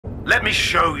Let me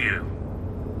show you.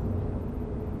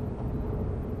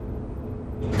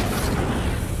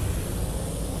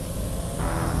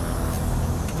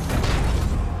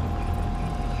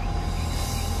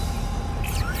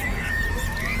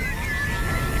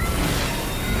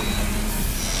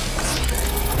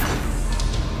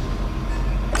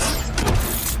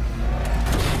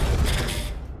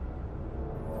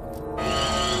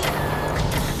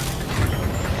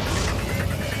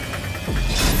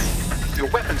 Your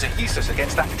weapons are useless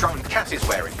against that drone Cass is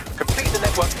wearing. Complete the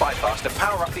network bypass to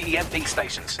power up the EMP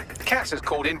stations. Cass has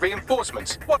called in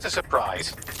reinforcements. What a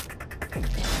surprise.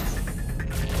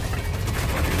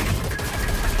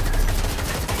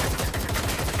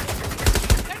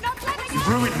 You've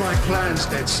ruined my plans,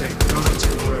 Dead Saint, but only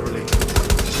temporarily.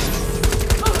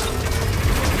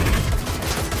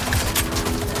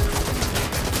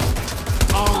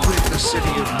 I'll rid the city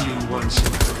of you once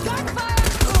and for all.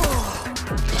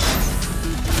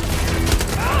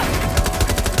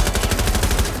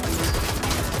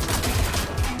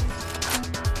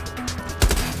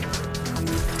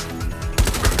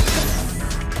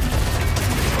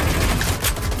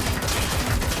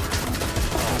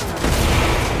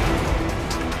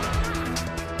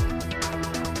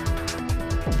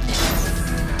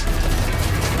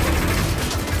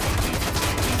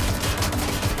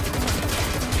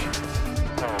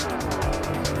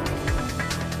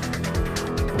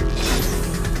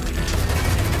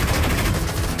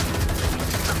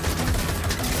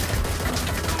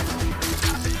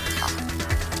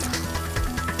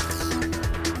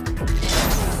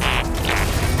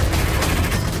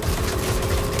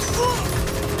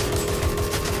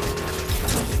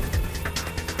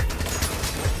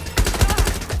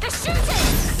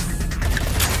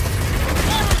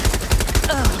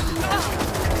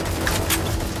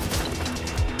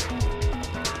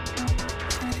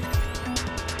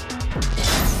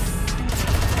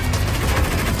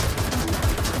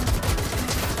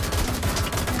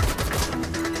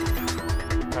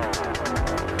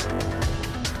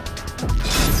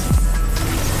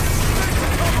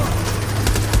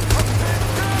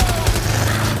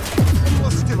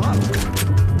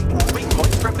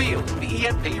 The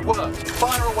EMP worked.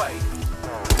 Fire away.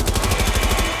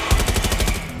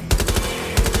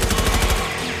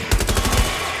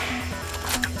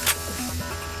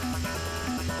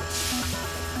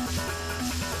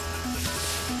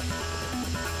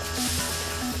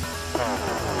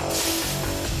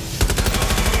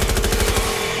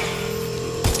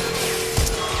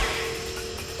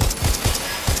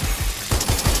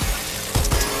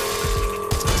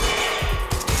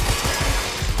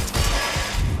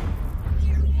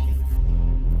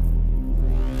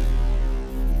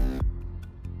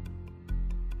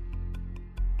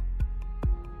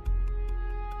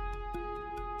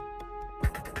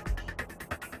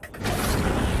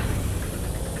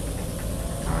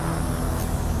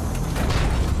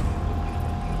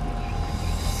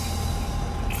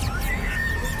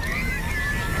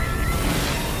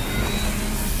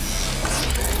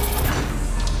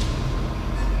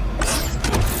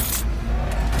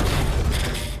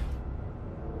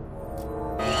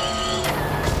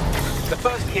 The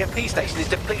first EMP station is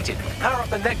depleted. Power up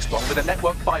the next one with a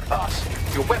network bypass.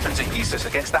 Your weapons are useless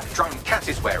against that drone Cass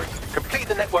is wearing. Complete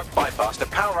the network bypass to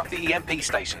power up the EMP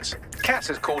stations. Cass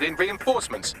has called in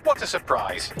reinforcements. What a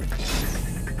surprise.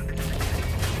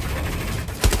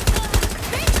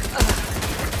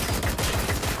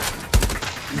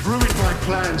 You've ruined my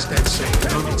plans, Dead Saint,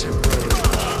 but only temporarily.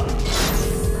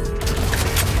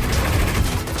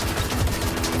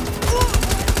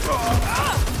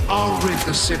 I'll rid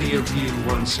the city of you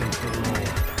once and for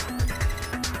all.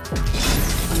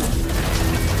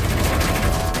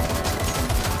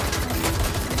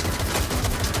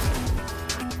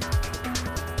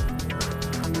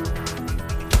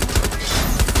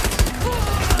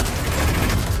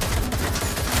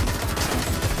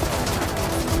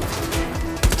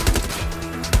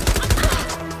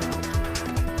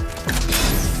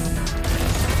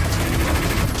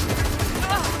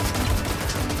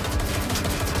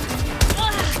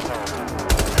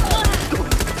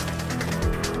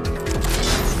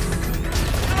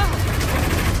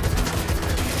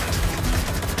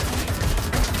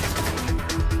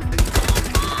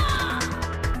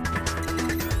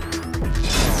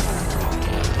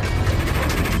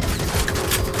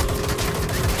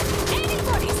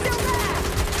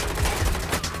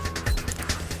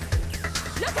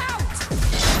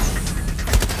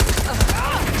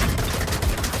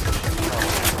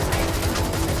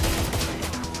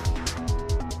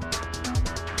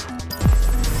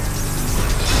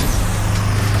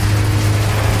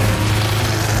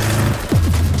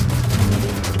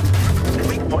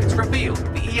 field.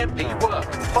 The EMP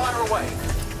worked. Fire away.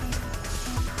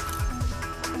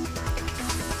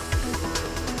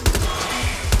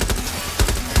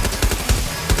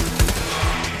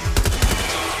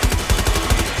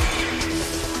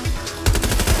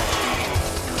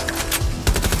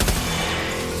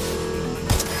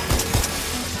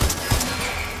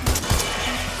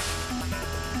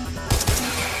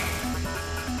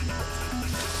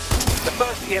 The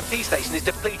first EMP station is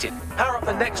depleted. Power up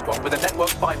the next one with a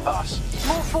network bypass.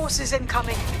 More forces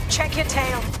incoming. Check your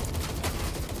tail.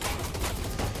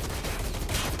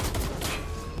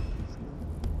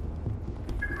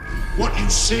 What you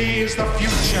see is the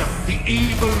future, the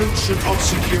evolution of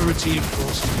security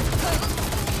enforcement.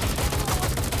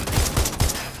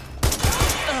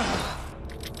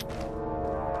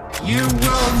 You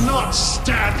will not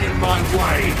stand in my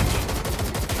way!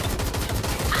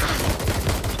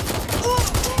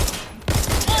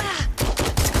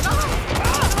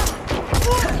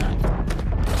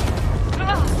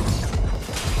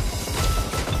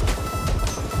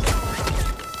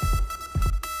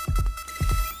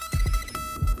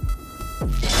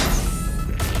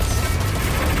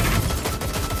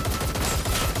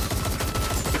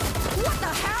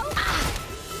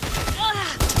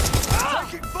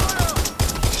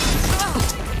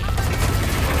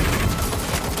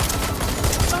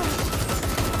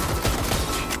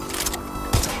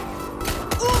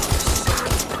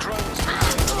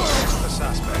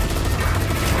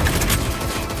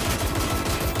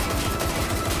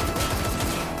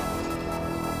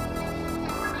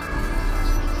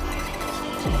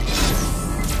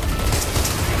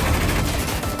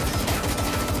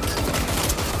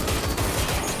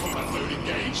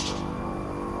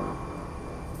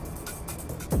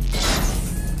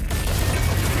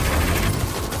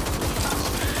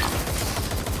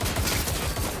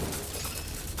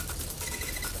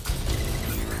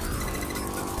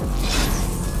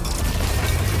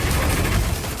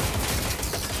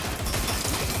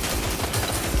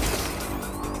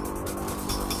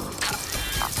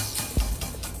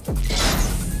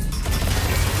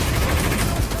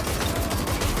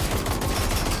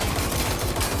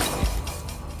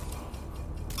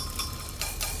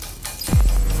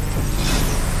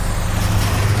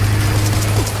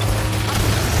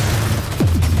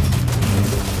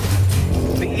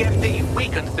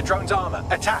 Weakened the drone's armor.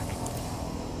 Attack!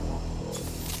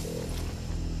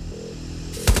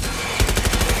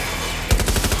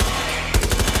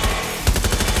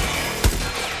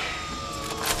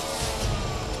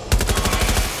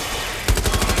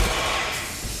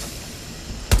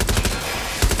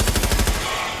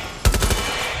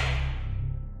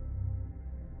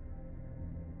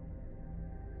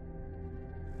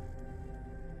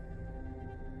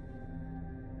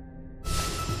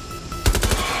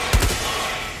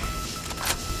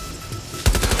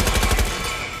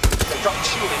 Drone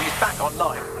shielding is back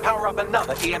online. Power up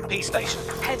another EMP station.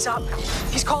 Heads up.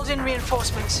 He's called in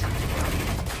reinforcements.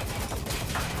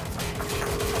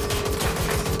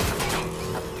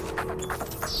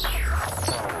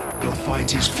 Your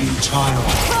fight is futile.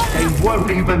 They won't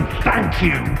even thank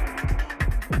you!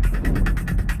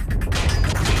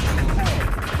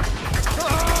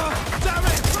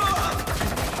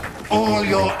 All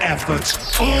your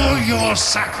efforts, all your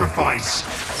sacrifice,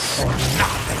 for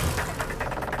nothing.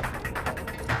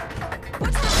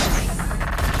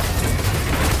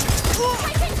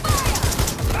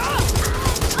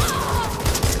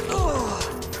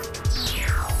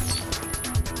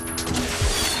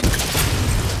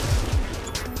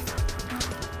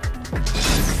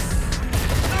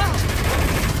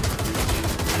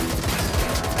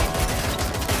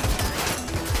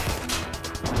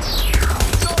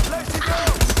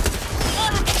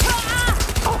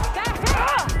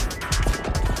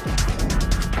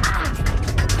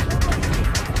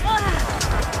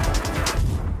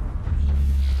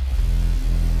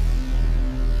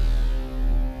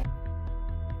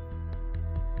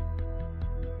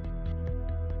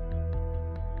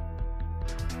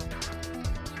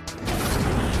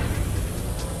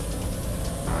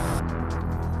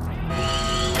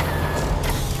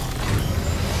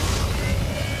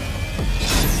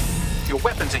 Your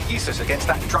weapons are useless against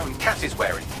that drone Cass is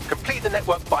wearing. Complete the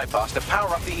network bypass to power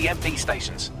up the EMP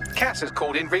stations. Cass has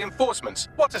called in reinforcements.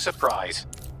 What a surprise.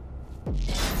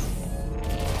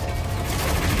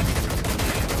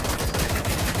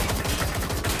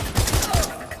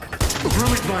 You've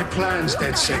ruined my plans,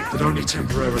 DeadSec, but only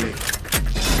temporarily.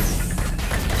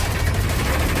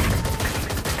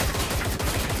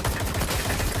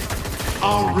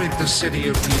 I'll rid the city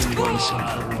of you once and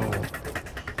for all.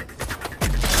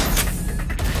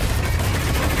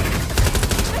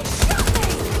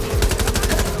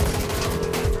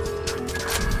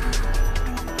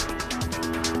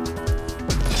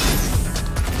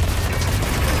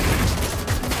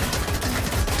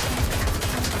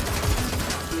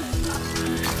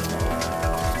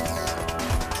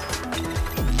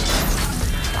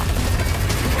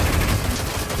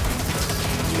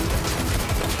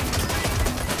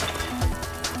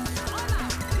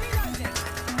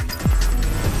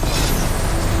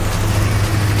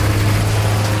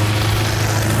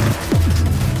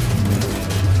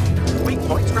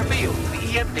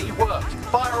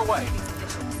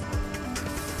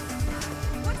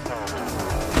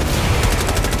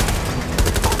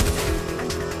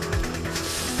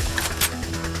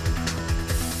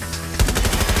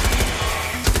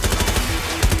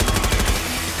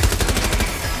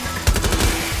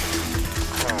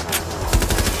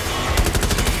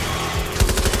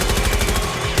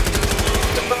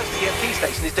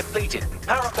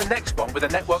 the next one with a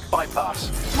network bypass.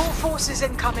 More forces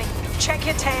incoming. Check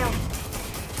your tail.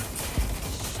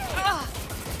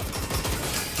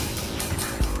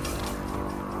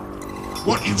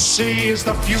 What you see is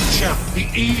the future, the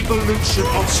evolution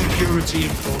of security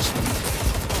enforcement.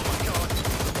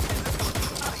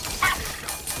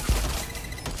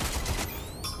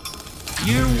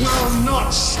 You will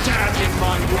not stand in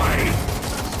my way.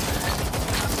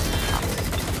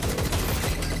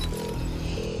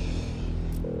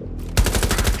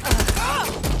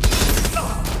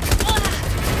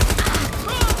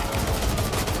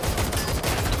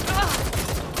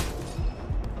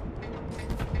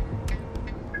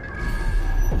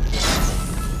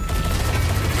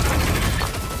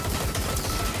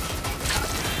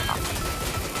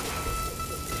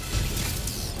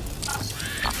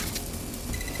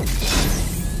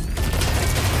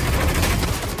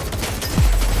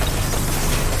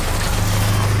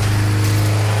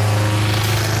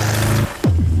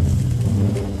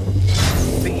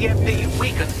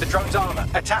 The drone's armor.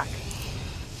 Attack!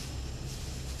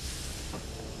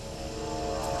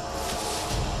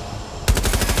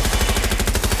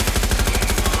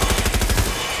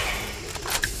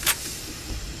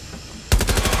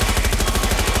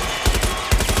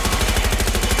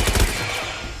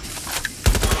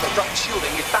 The drone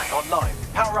shielding is back online.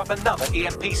 Power up another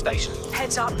EMP station.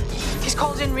 Heads up. He's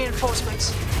called in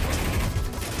reinforcements.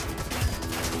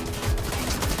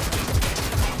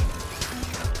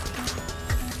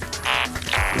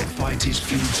 The fight is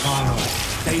futile.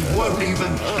 They won't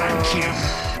even thank you.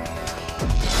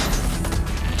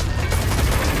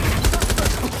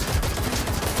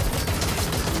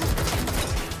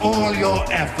 All your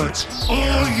effort,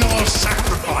 all your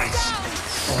sacrifice,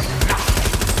 for nothing.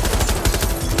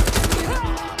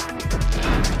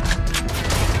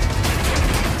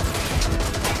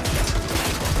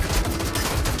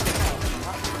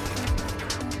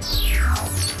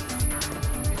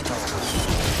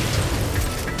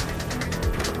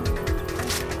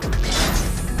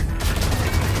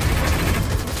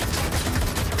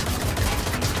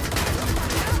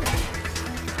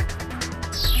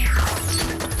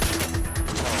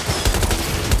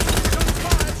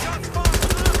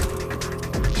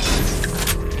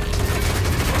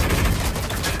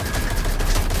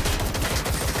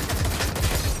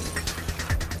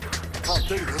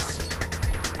 Do this.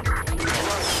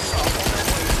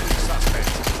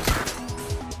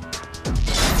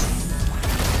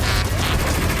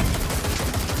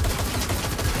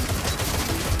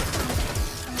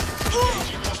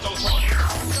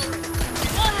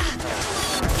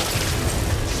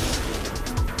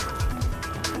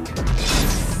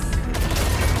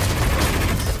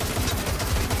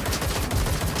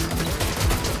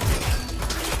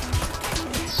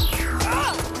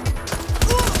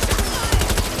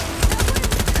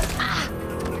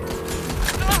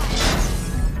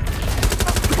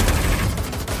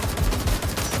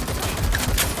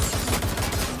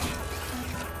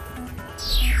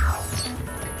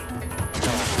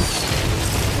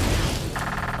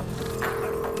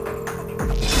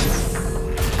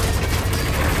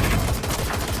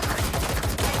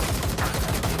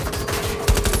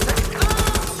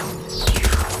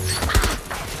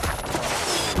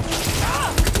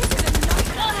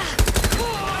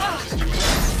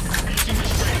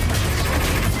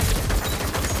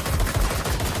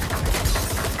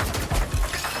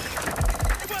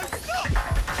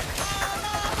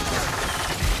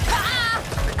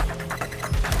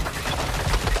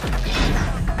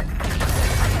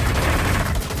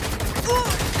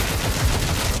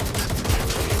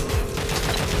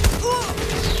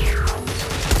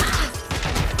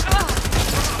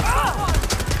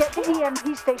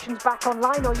 EMP stations back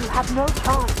online or you have no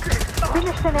chance.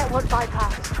 Finish the network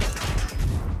bypass.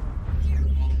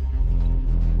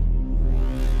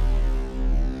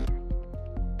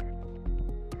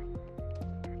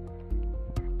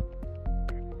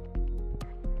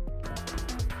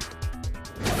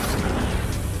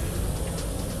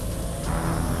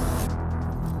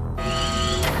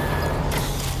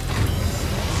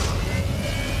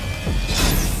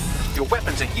 Your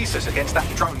weapons are useless against that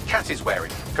drone Cass is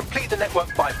wearing. Complete the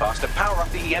network bypass to power up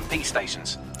the EMP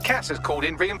stations. Cass has called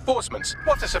in reinforcements.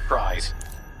 What a surprise.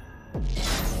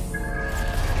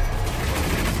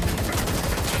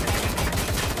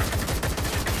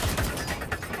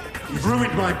 You've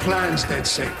ruined my plans,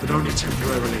 DedSec, but only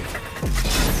temporarily.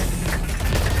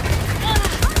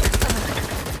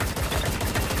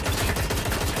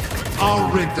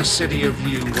 I'll rid the city of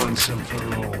you once and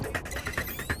for all.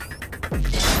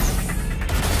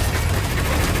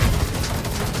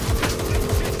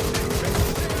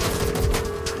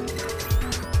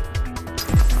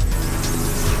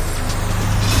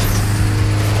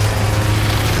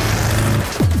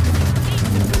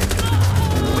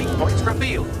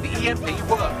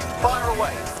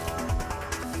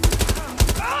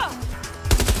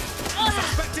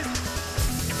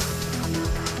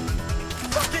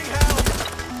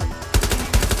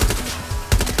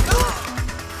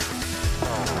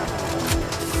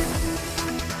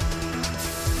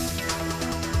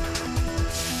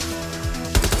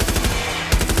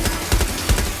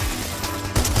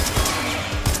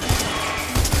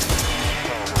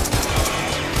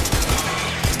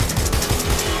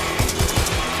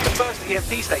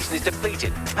 station is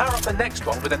depleted. Power up the next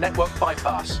one with a network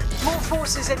bypass. More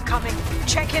forces incoming.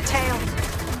 Check your tail.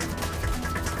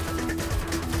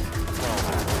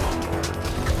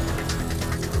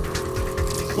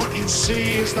 What you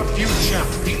see is the future,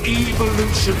 the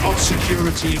evolution of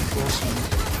security enforcement.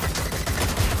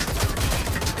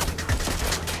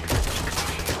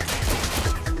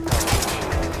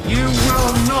 You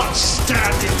will not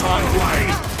stand in my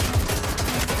way!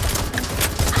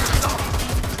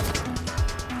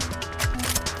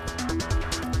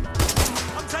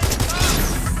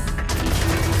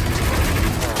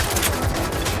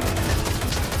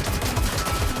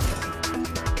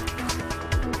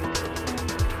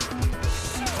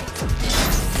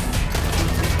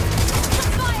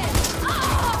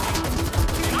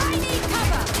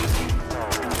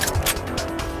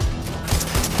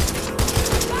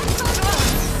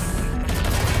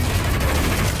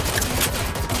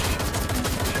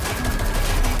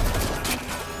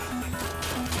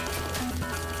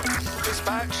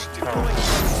 Dispatch, deploying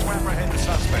to apprehend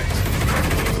suspect.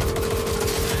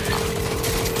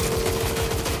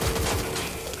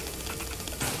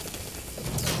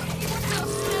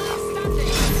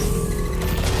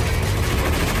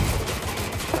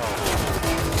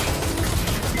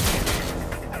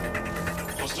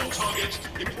 Hostile target,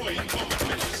 deploying combat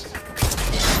measures.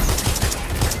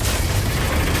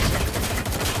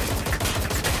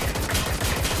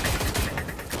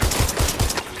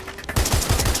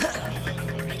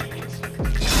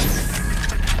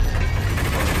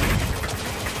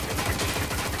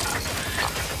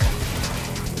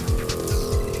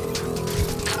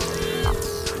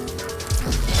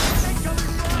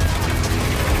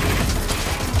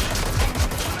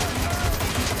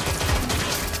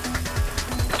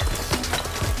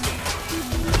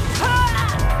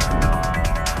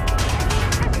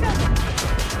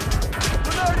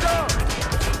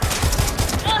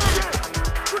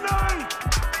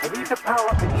 We need to power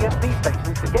up the EMP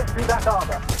stations to get through that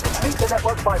armor. Complete the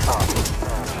network bypass.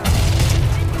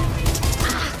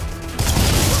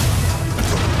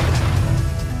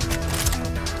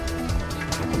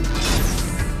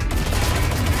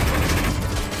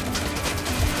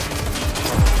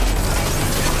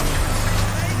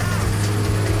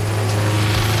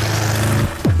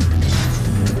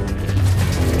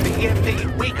 The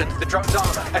EMP weakens the drone's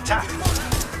armor. Attack!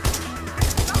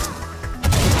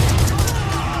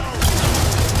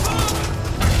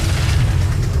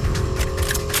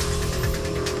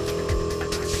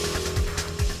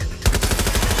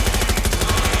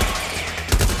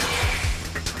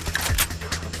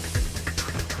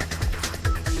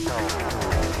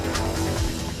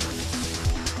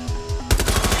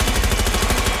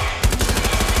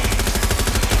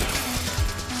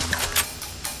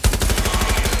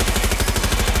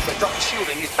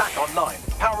 Shielding is back online.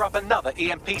 Power up another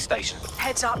EMP station.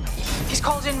 Heads up. He's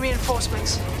called in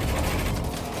reinforcements.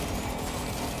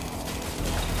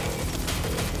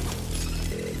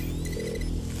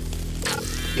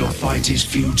 Your fight is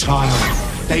futile.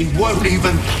 They won't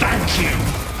even thank you!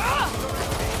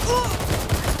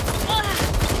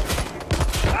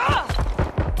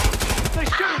 They're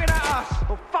shooting at us!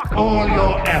 Oh, fuck All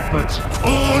your effort,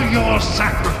 all your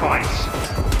sacrifice,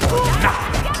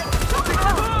 nothing.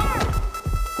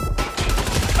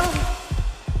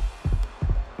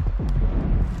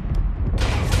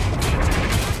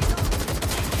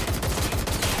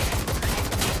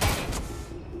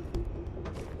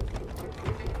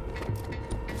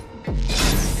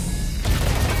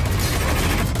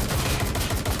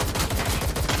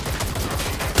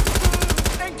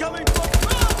 Incoming!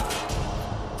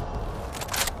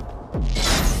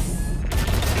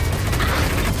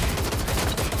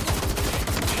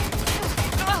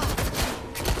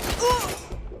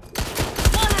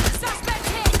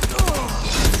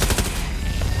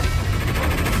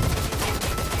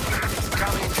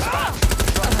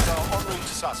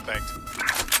 Suspect.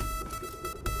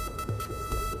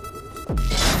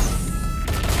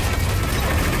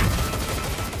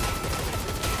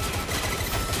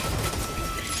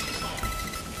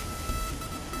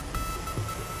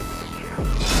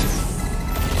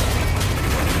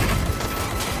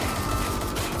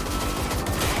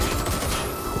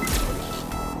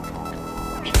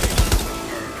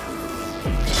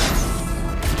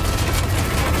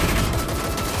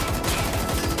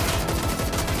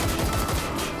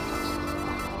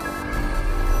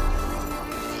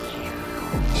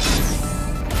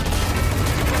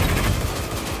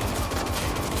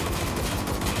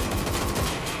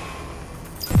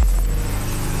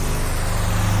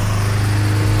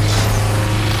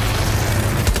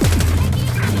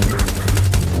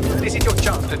 This is your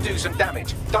chance to do some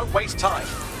damage. Don't waste time.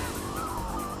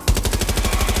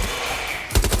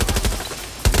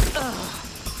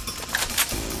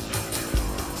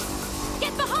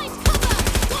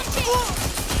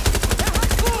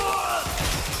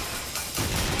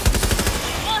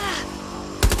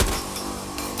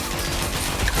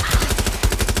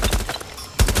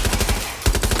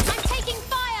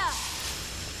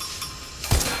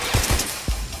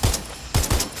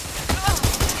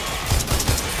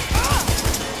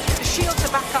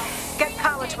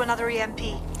 Another EMP.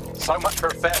 So much for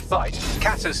a fair fight.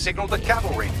 Cass has signalled the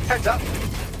cavalry. Heads up.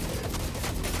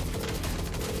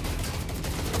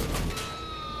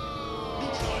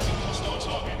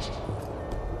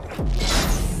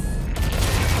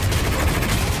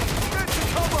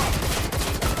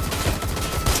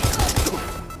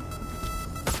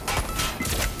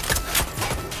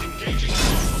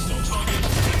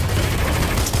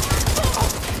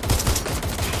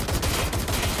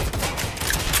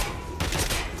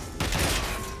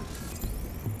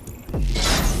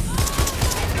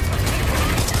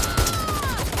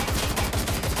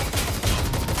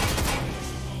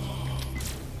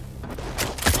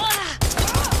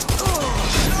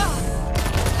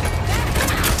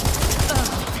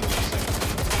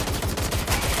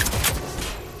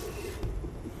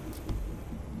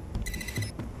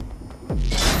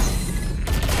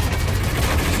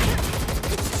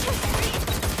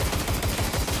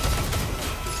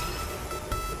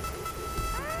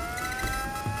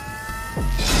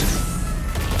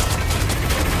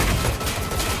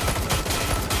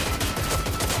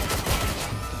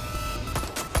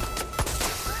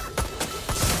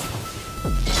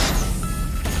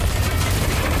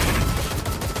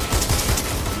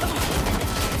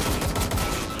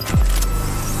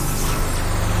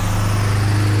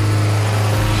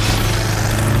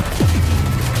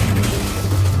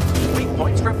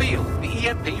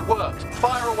 EMP worked.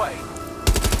 Fire away.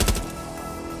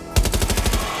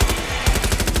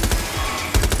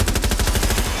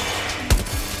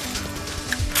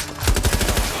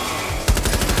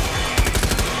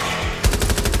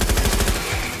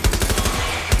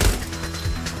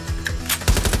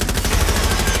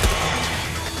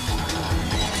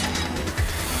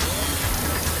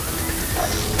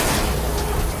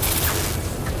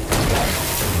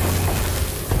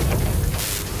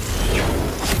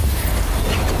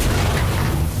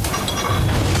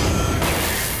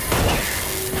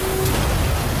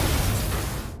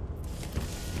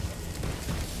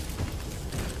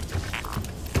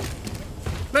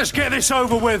 Let's get this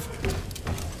over with.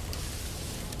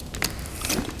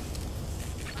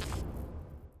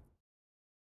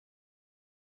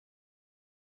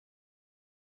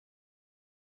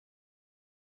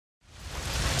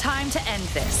 Time to end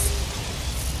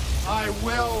this. I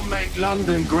will make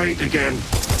London great again.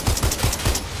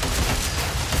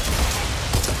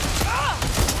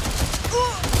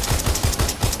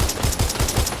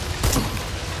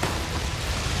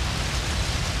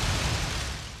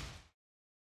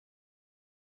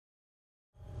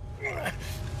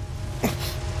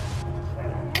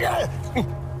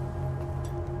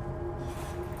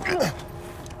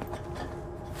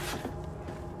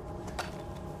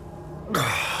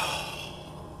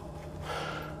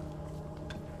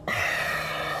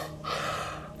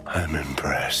 I'm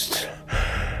impressed.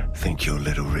 Think your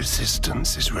little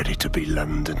resistance is ready to be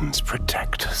London's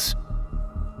protectors?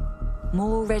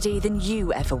 More ready than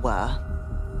you ever were.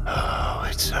 Oh,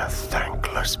 it's a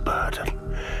thankless burden.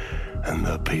 And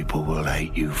the people will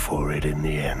hate you for it in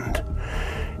the end.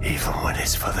 Even when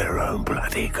it's for their own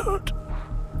bloody good.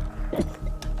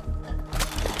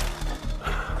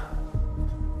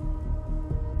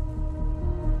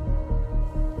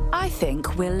 I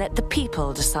think we'll let the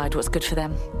people decide what's good for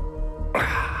them.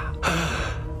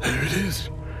 There it is.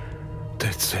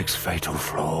 DedSec's fatal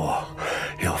flaw.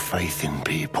 Your faith in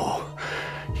people.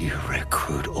 You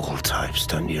recruit all types,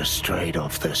 don't you, straight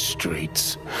off the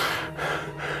streets.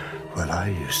 Well, I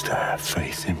used to have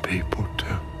faith in people, too.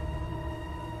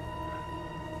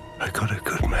 I got a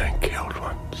good man killed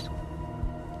once.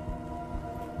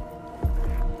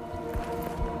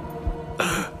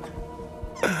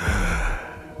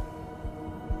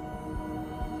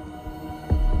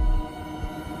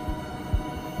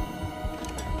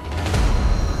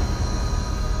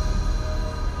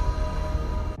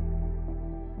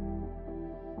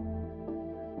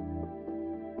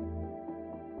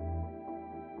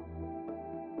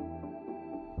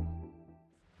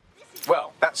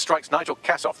 Well, that strikes Nigel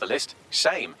Cass off the list.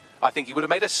 Shame. I think he would have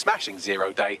made a smashing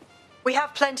 0 day. We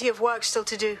have plenty of work still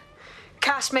to do.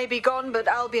 Cass may be gone, but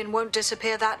Albion won't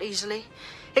disappear that easily.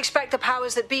 Expect the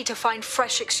powers that be to find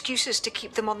fresh excuses to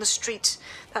keep them on the streets.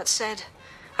 That said,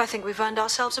 I think we've earned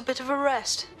ourselves a bit of a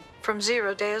rest. From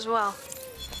 0 day as well.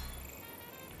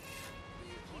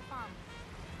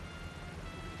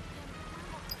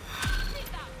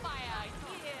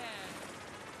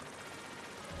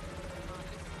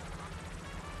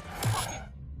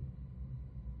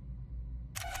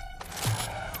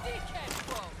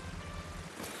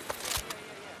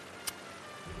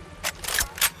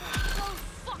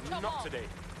 Not today.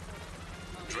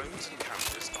 Drones and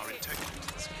cameras are integral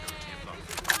to the security of London.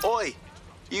 Oi!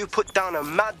 You put down a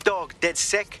mad dog, dead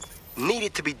sec.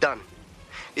 Needed to be done.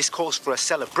 This calls for a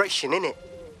celebration, innit?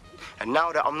 And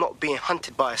now that I'm not being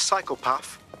hunted by a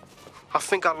psychopath, I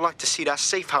think I'd like to see that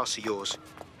safe house of yours.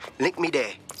 Link me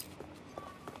there.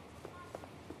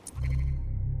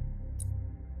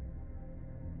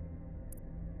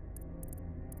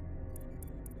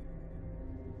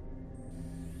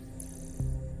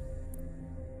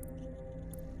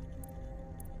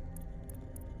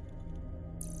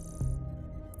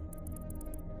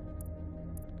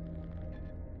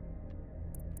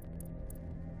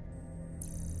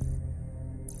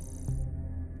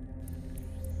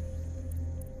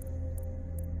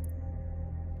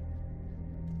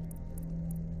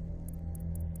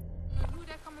 Who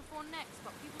they're coming for next,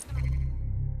 but people's gonna...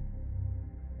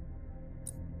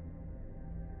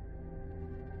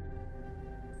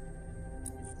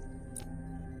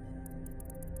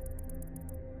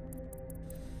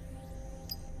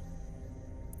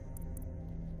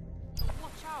 So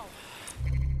watch out.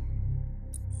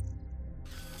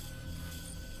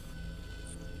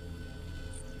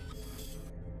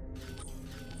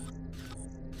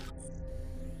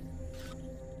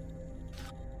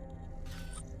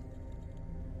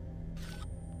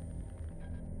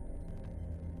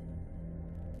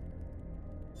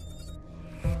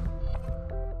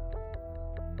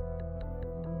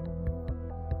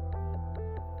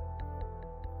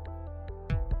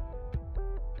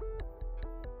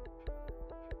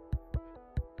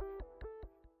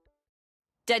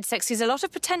 Dead Sex sees a lot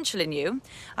of potential in you.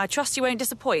 I trust you won't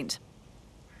disappoint.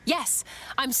 Yes,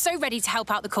 I'm so ready to help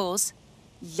out the cause.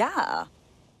 Yeah.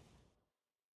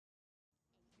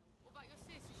 What about your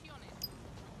sis? Is she on it?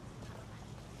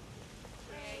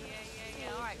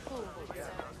 Yeah. All right, cool.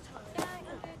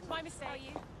 My mistake. How are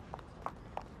you?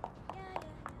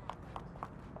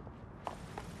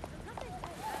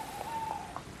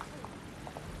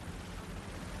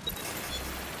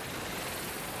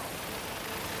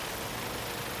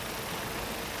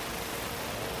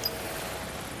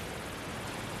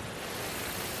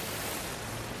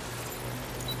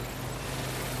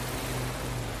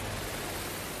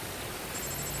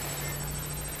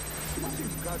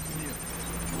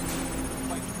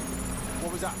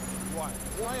 What was that? Why?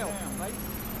 Mate.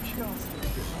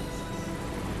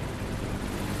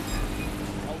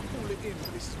 I'll call it in,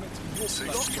 but this is meant to be your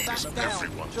Safety place. is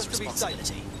everyone's just to be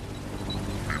responsibility.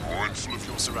 Be mindful of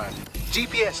your surroundings.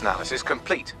 GPS analysis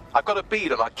complete. I've got a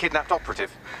bead on our kidnapped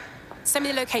operative. Send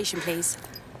me the location, please.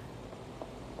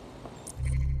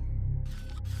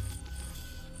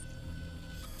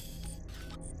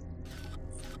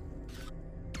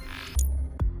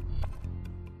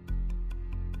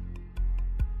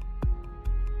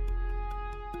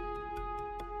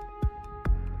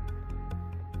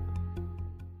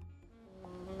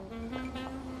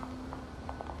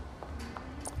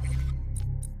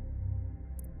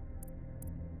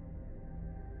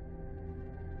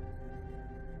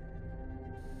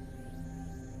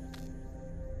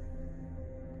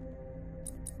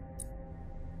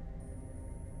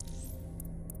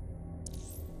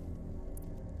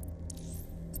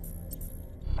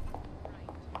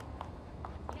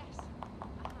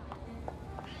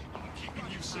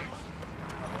 Keeping you safe.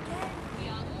 We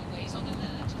are always on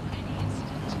alert for any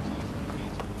incident.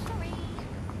 Sorry.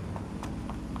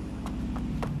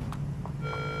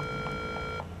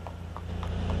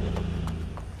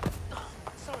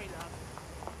 Sorry, love.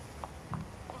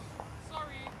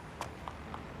 Sorry.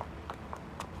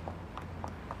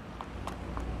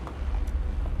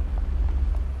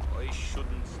 I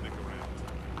shouldn't stick around.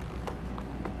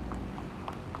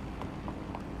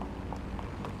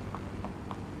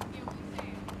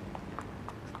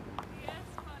 Yes,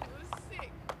 man, it was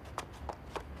sick.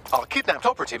 Our kidnapped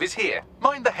operative is here.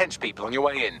 Mind the hench people on your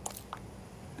way in.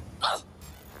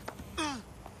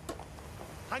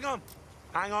 Hang on.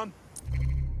 Hang on.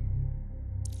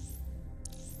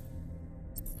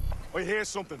 I hear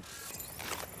something.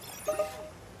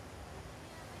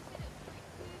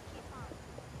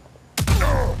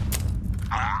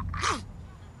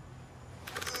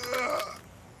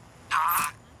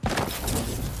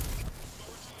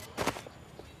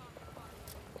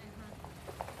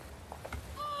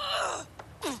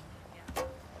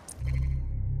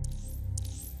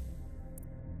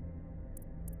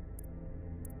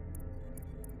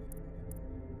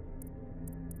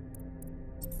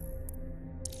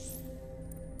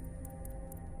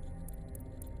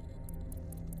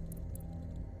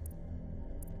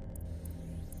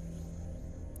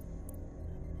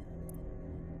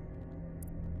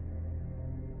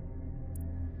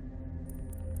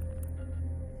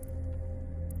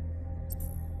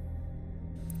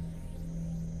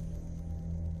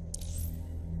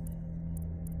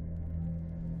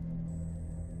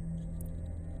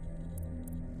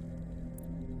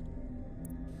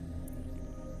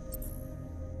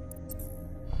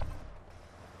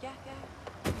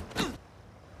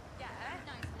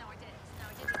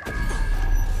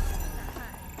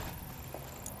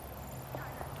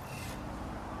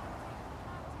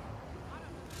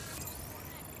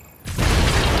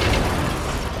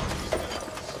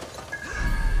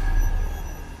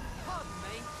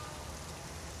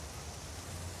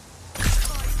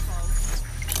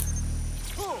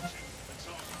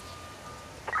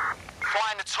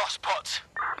 pots.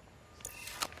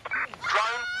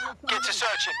 Drone, get to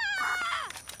searching.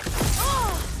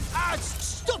 Ah,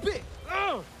 stop it!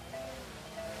 Oh.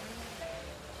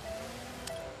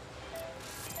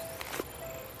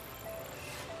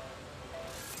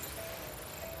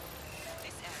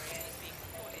 This area is being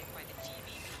recorded by the GBB.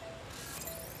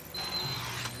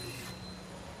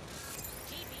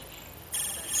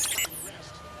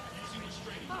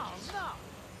 Oh, no!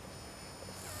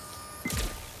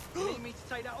 You need me to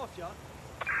take that off, yeah?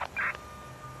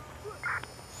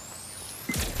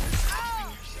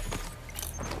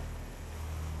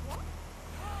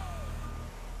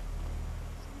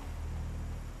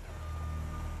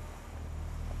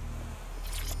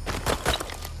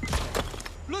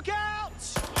 Look out!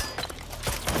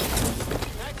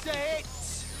 That's a hit!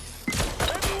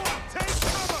 Everyone, take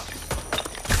cover!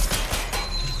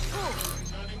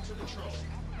 Returning to patrol.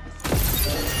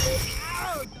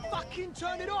 Oh, fucking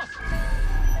turn it off!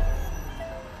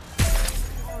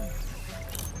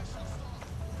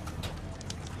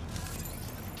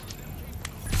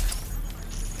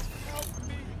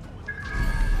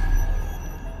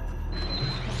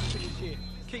 Shit.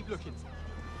 Keep looking.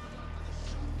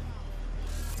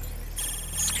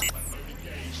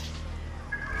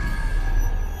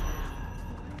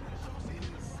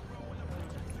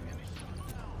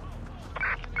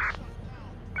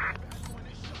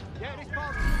 Yeah, this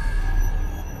part.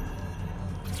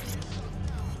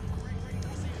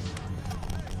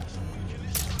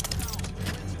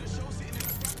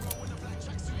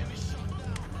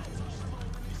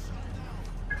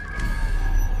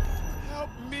 Help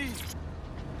me!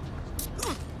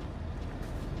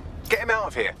 Get him out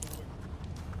of here.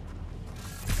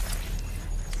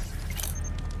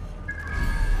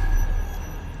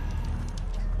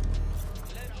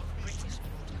 British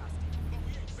Broadcasting.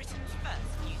 Britain's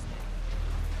first newspaper.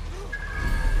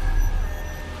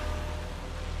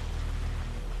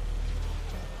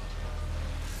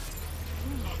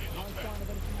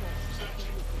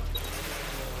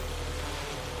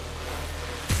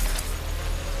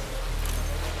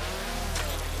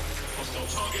 Hostile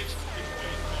target.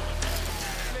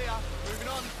 Clear. Moving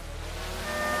on.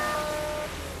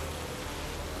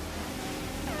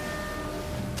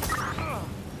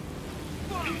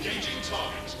 Engaging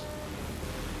target.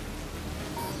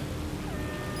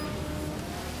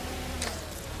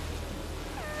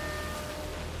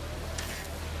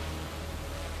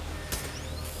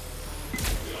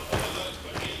 We are on alert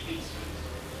for any incident.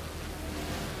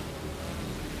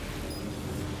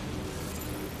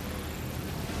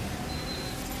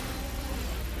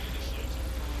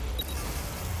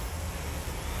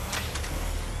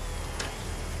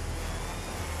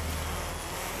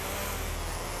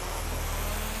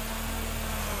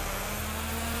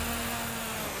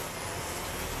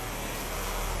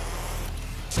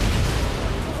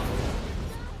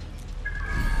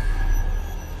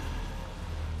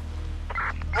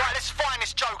 Right, let's find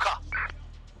this joker.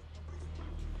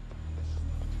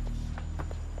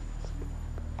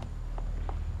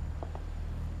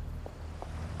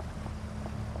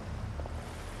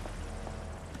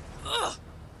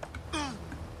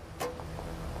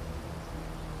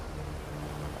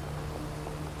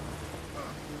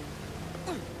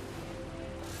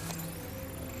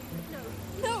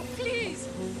 No, please!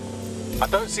 I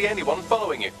don't see anyone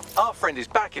following you. Our friend is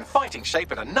back in fighting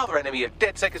shape and another enemy of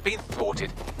DedSec has been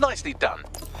thwarted. Nicely done.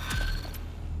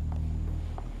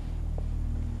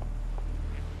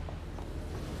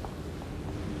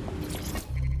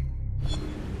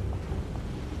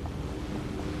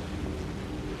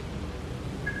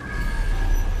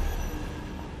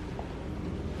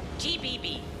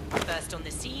 GBB. First on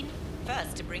the scene,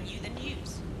 first to bring you the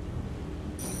news.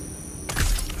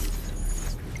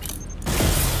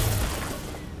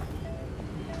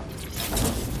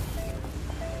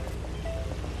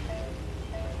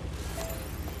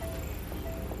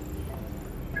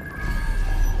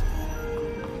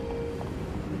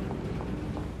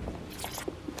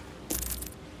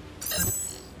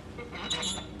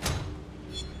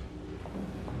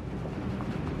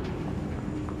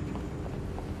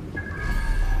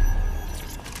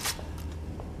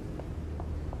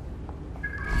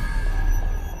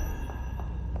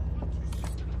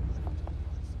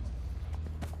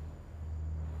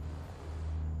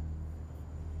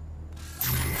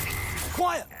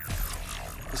 Quiet!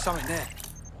 There's something there.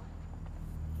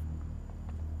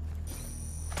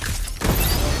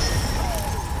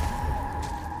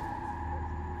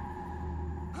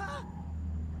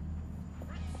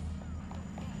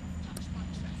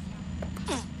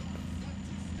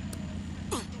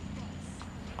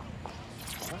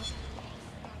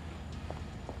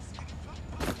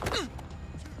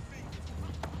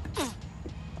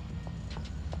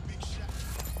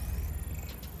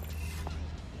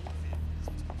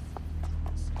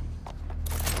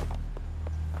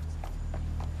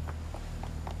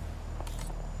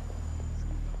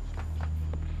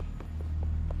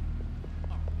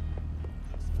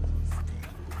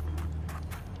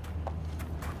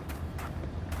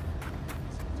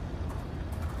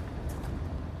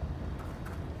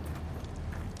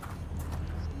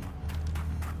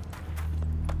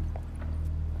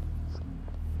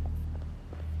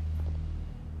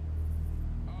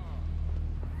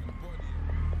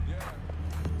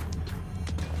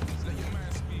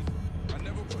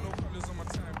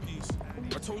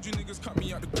 cut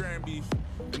me out the grand beef.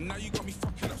 And now you got me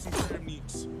fucking up some gram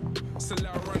neats. So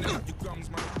loud running up your gums,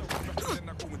 man. Then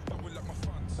I go and double up my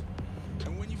funds.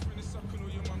 And when you finish sucking all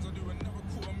your mums, I'll do another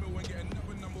 $250,000 and get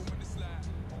another number when it's like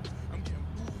I'm getting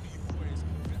bored of you boys.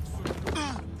 Flex on the board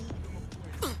of my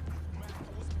boys.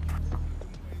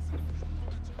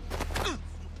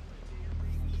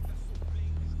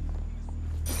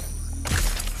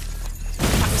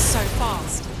 That was so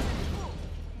fast.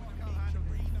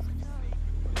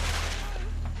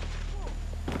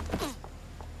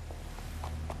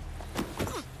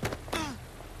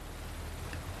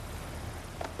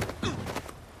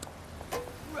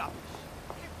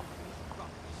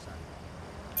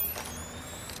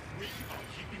 We are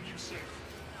keeping you safe.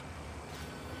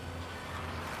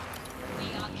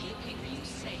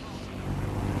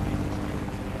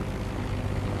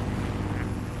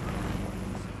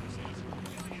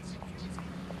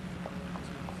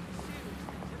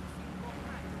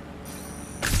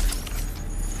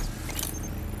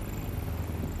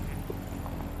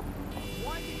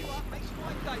 Winding you up makes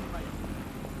my day, mate.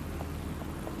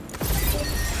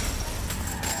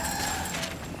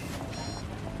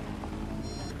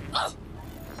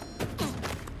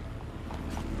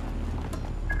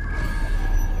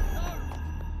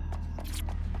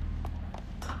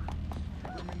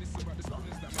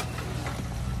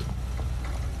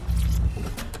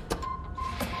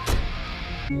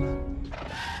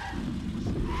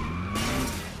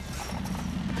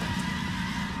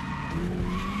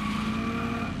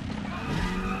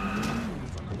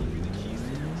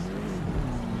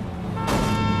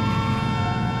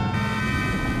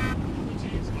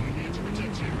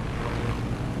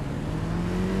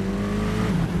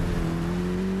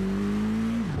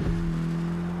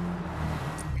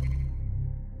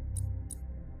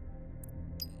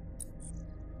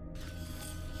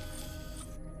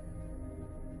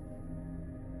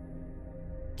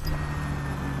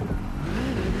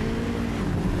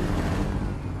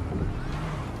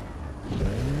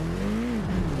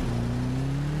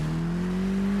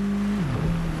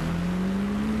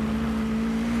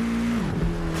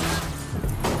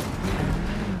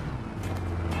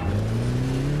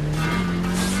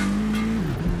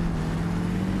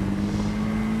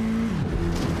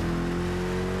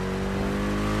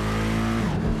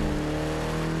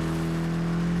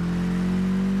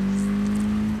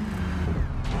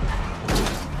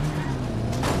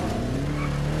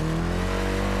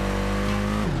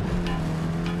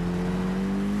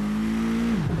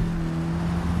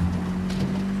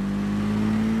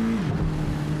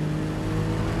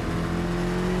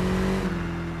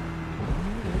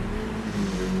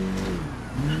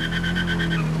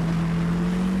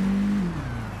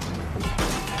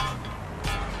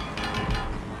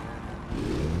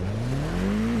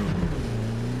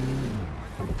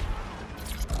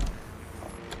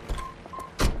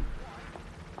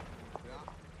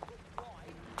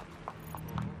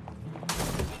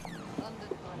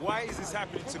 Why is this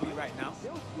happening to me right now?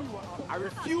 I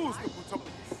refuse to put up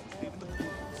with this.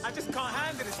 I just can't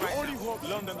handle this right now. Only what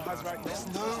London has right now. There's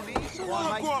no need to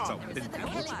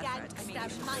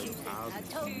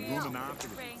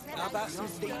How about some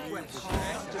deep breaths?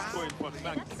 I'm just going for the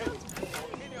man.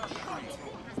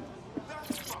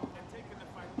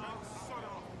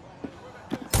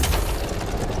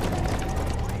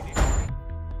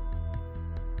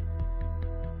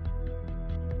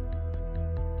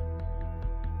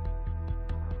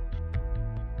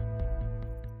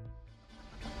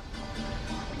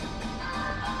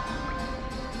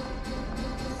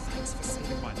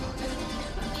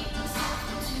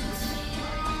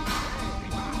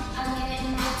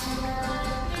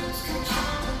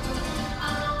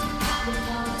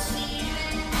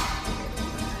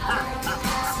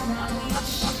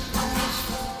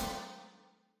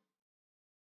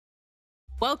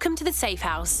 Welcome to the safe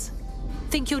house.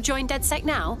 Think you'll join DedSec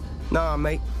now? Nah,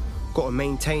 mate. Gotta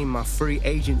maintain my free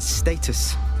agent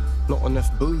status. Not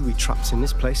enough booby traps in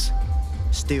this place.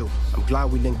 Still, I'm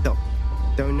glad we linked up.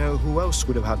 Don't know who else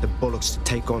would have had the bollocks to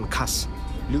take on Cass.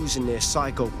 Losing their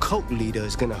psycho cult leader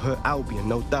is gonna hurt Albion,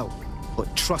 no doubt.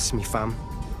 But trust me, fam,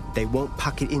 they won't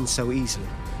pack it in so easily.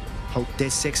 Hope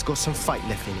DedSec's got some fight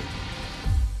left in it.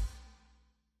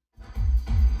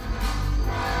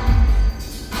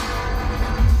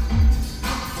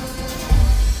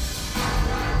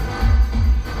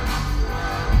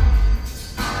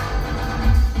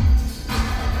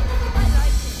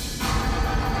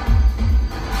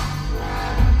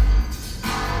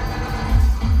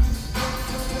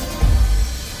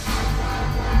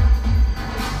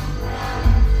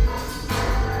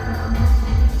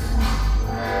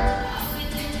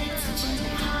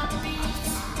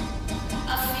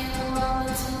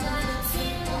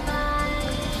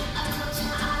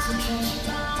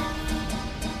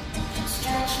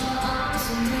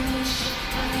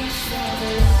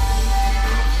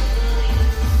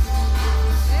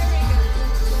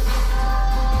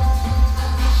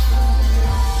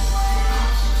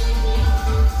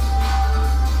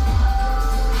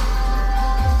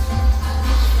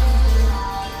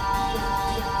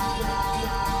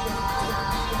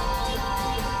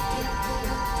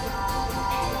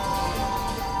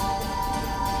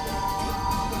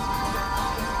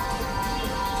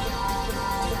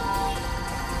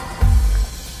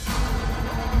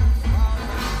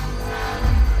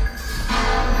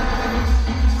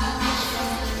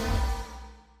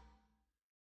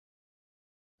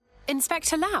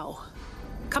 Inspector Lau?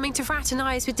 Coming to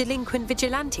fraternise with delinquent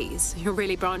vigilantes? You're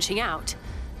really branching out.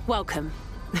 Welcome.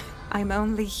 I'm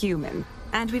only human,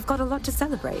 and we've got a lot to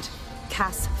celebrate.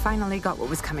 Cass finally got what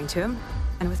was coming to him,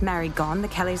 and with Mary gone, the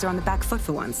Kellys are on the back foot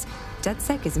for once.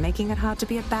 DedSec is making it hard to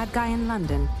be a bad guy in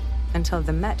London. Until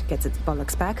the Met gets its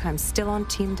bollocks back, I'm still on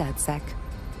Team DedSec.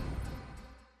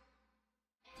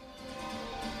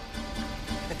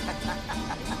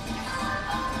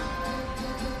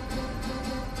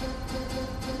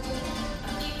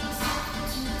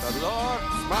 The Lord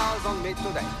smiles on me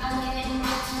today.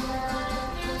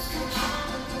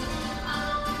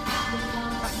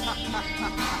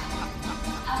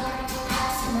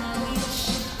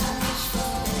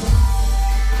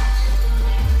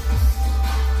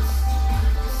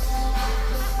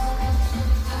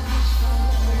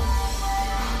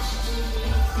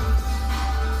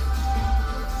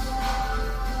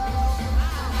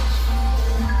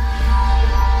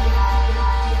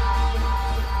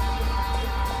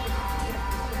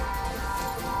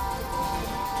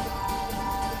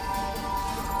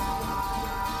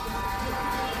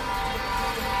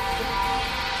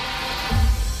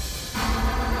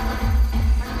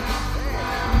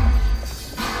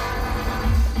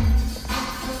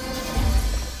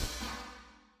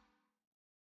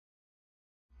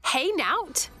 Hey,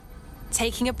 Nout.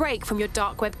 Taking a break from your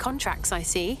dark web contracts, I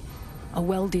see. A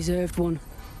well-deserved one.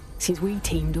 Since we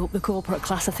teamed up, the corporate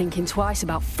class are thinking twice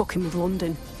about fucking with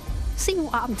London. See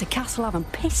what happened to Castlehaven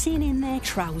pissing in their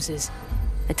trousers.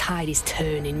 The tide is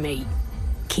turning, mate.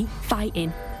 Keep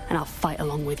fighting, and I'll fight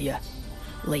along with you.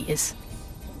 Laters.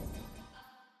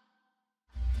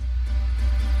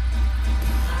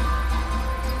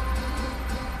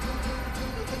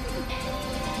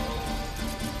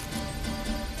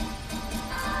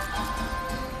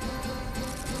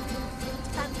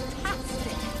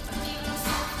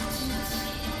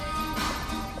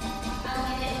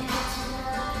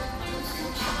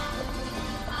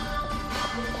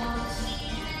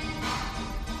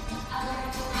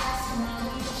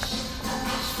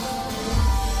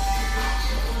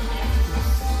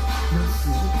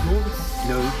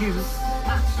 No, you.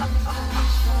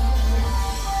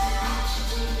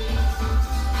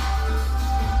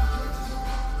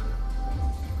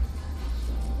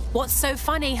 What's so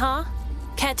funny, huh?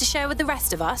 Care to share with the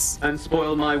rest of us? And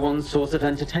spoil my one source of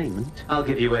entertainment? I'll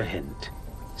give you a hint.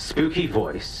 Spooky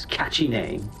voice, catchy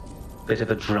name, bit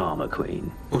of a drama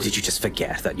queen. Or did you just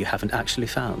forget that you haven't actually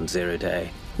found Zero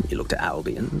Day? You looked at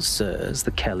Albion, Sirs,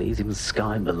 the Kellys, even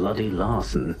Sky Bloody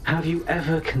Larson. Have you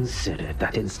ever considered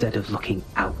that instead of looking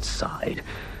outside,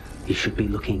 you should be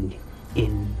looking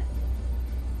in?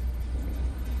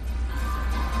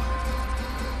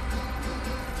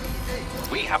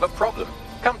 We have a problem.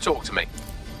 Come talk to me.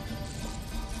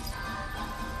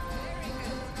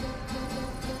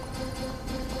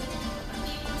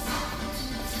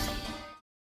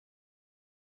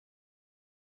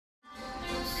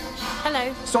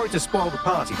 Hello. Sorry to spoil the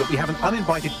party, but we have an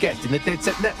uninvited guest in the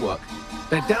DedSec network.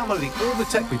 They're downloading all the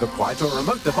tech we've acquired to a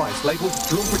remote device labeled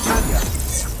Drill Britannia.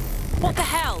 What the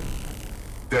hell?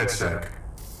 DedSec.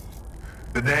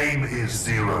 The name is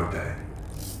Zero Day.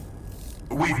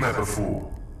 We've met before,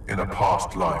 in a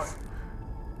past life.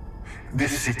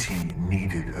 This city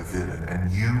needed a villain,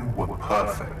 and you were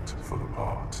perfect for the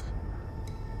part.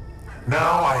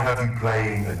 Now I have you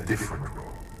playing a different role.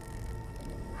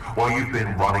 While you've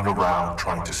been running around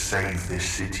trying to save this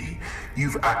city,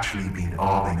 you've actually been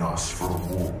arming us for a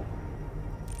war.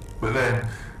 But then,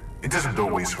 it isn't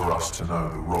always for us to know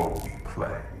the role we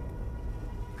play.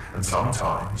 And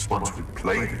sometimes, once we've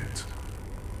played it,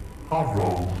 our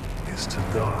role is to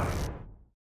die.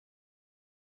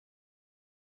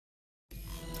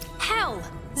 Hell!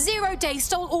 Zero Day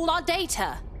stole all our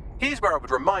data! Here's where I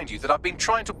would remind you that I've been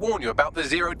trying to warn you about the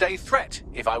zero-day threat,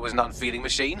 if I was an unfeeling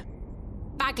machine.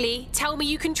 Bagley, tell me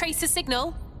you can trace the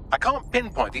signal? I can't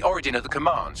pinpoint the origin of the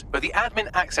commands, but the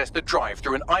admin accessed the drive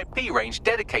through an IP range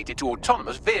dedicated to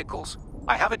autonomous vehicles.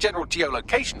 I have a general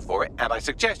geolocation for it, and I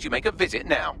suggest you make a visit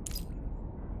now.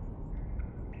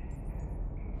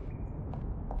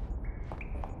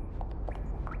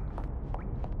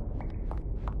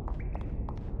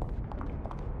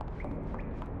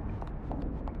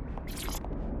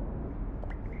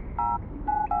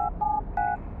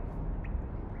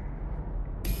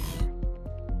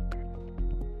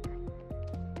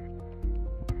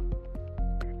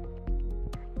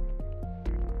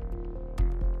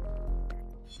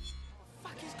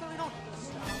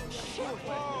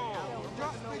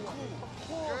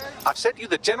 I've sent you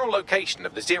the general location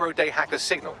of the zero-day hacker's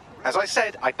signal. As I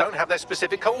said, I don't have their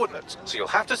specific coordinates, so you'll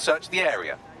have to search the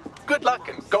area. Good luck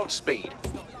and Godspeed.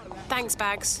 Thanks,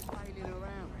 Bags.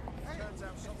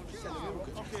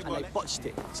 And they botched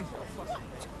it.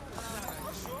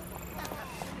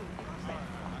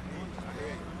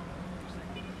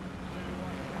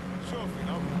 Sure, you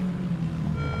know.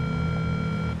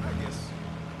 I guess.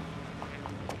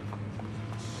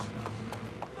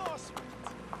 Nice.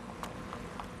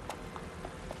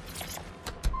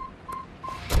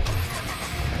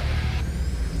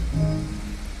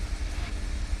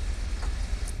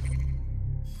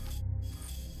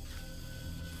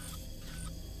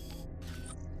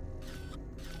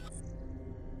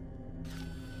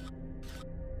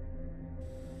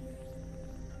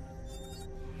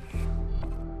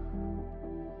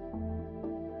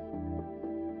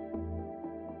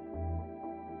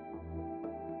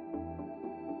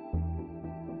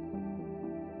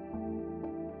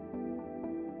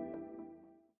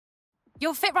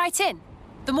 You'll fit right in.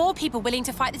 The more people willing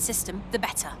to fight the system, the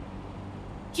better.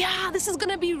 Yeah, this is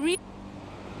gonna be real.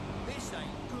 This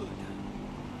ain't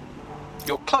good.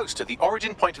 You're close to the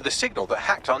origin point of the signal that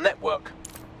hacked our network.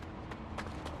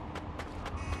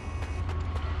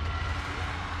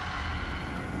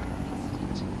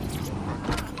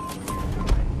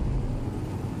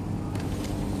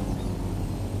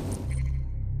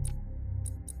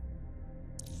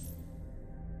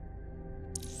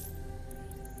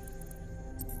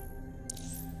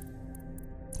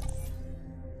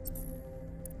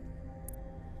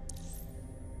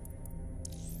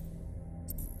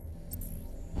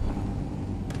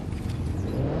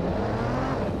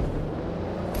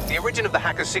 The origin of the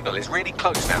hacker's signal is really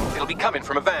close now. It'll be coming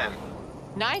from a van.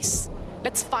 Nice.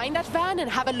 Let's find that van and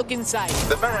have a look inside.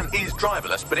 The van is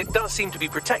driverless, but it does seem to be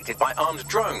protected by armed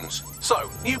drones. So,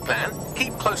 new plan,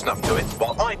 keep close enough to it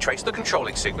while I trace the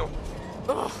controlling signal.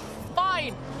 Ugh,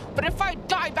 fine. But if I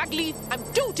die badly, I'm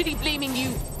totally blaming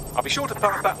you. I'll be sure to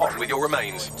pass that on with your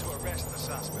remains. To arrest the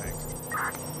suspect.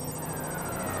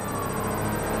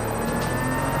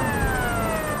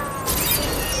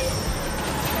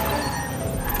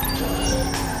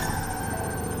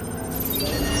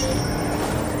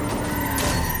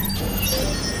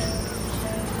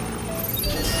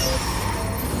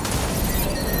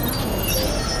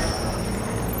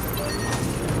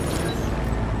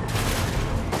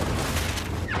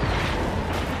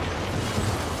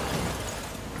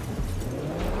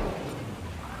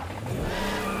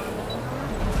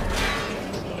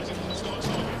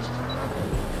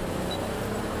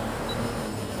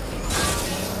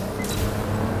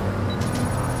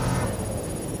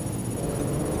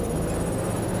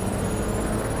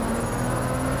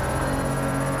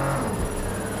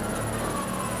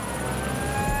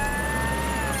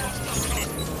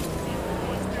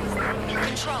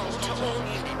 Control to all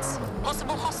units.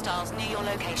 Possible hostiles near your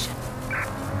location.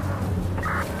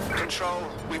 Control,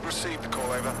 we've received the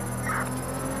call, over.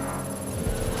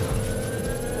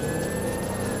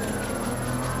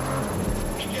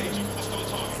 Engaging hostile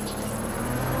target.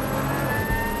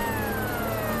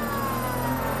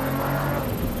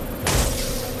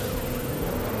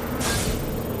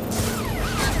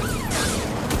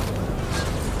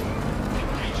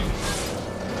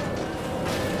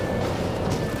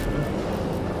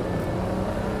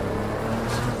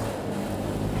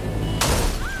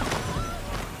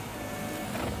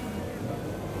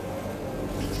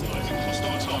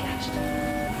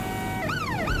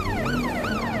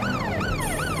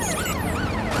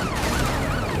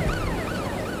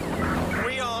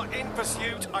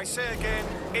 Pursuit, I say again,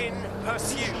 in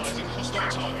pursuit. Hostile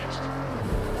target.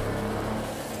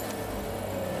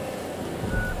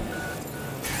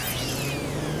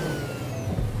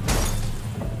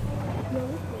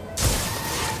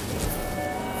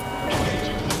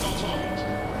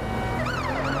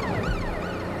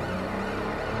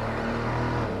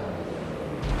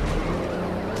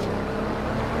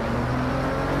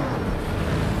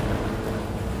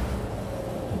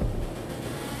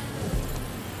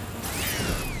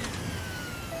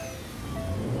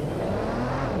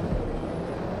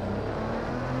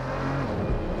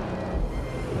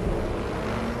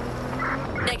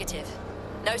 Negative.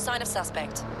 No sign of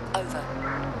suspect. Over.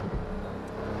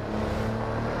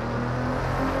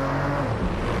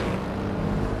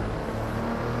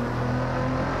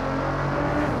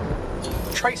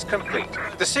 Trace complete.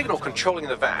 The signal controlling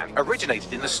the van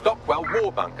originated in the Stockwell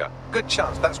war bunker. Good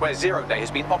chance that's where Zero Day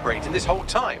has been operating this whole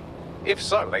time. If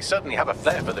so, they certainly have a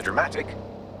flair for the dramatic.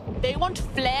 They want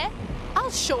flair?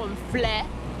 I'll show them flair.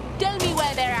 Tell me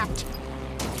where they're at.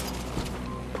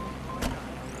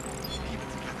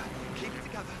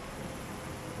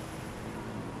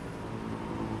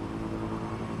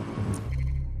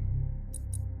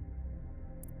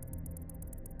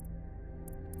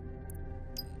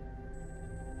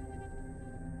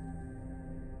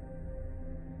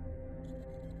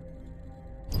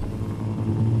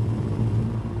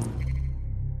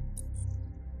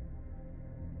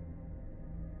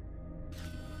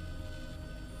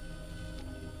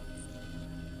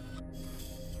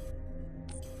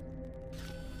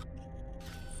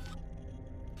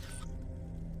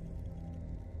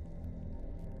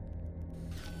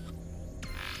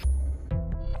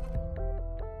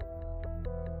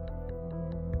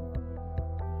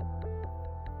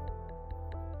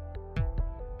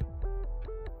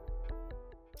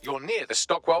 You're near the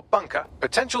Stockwell bunker,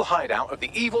 potential hideout of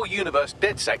the evil universe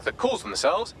DedSec that calls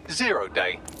themselves Zero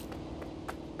Day.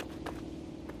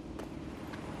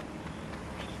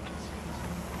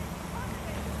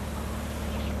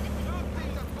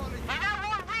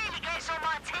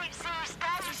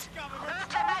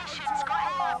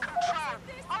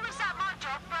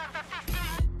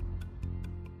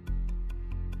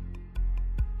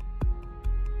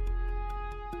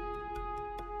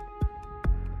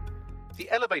 The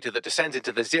elevator that descends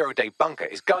into the Zero-Day bunker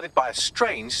is guarded by a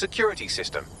strange security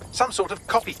system, some sort of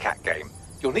copycat game.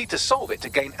 You'll need to solve it to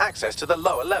gain access to the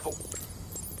lower level.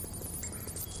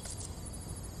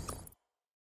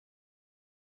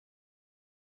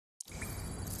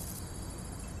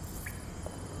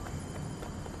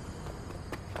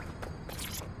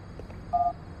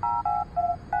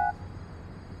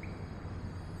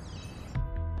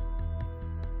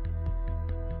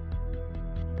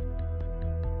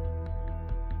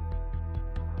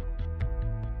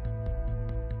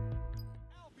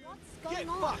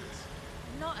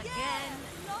 Not again.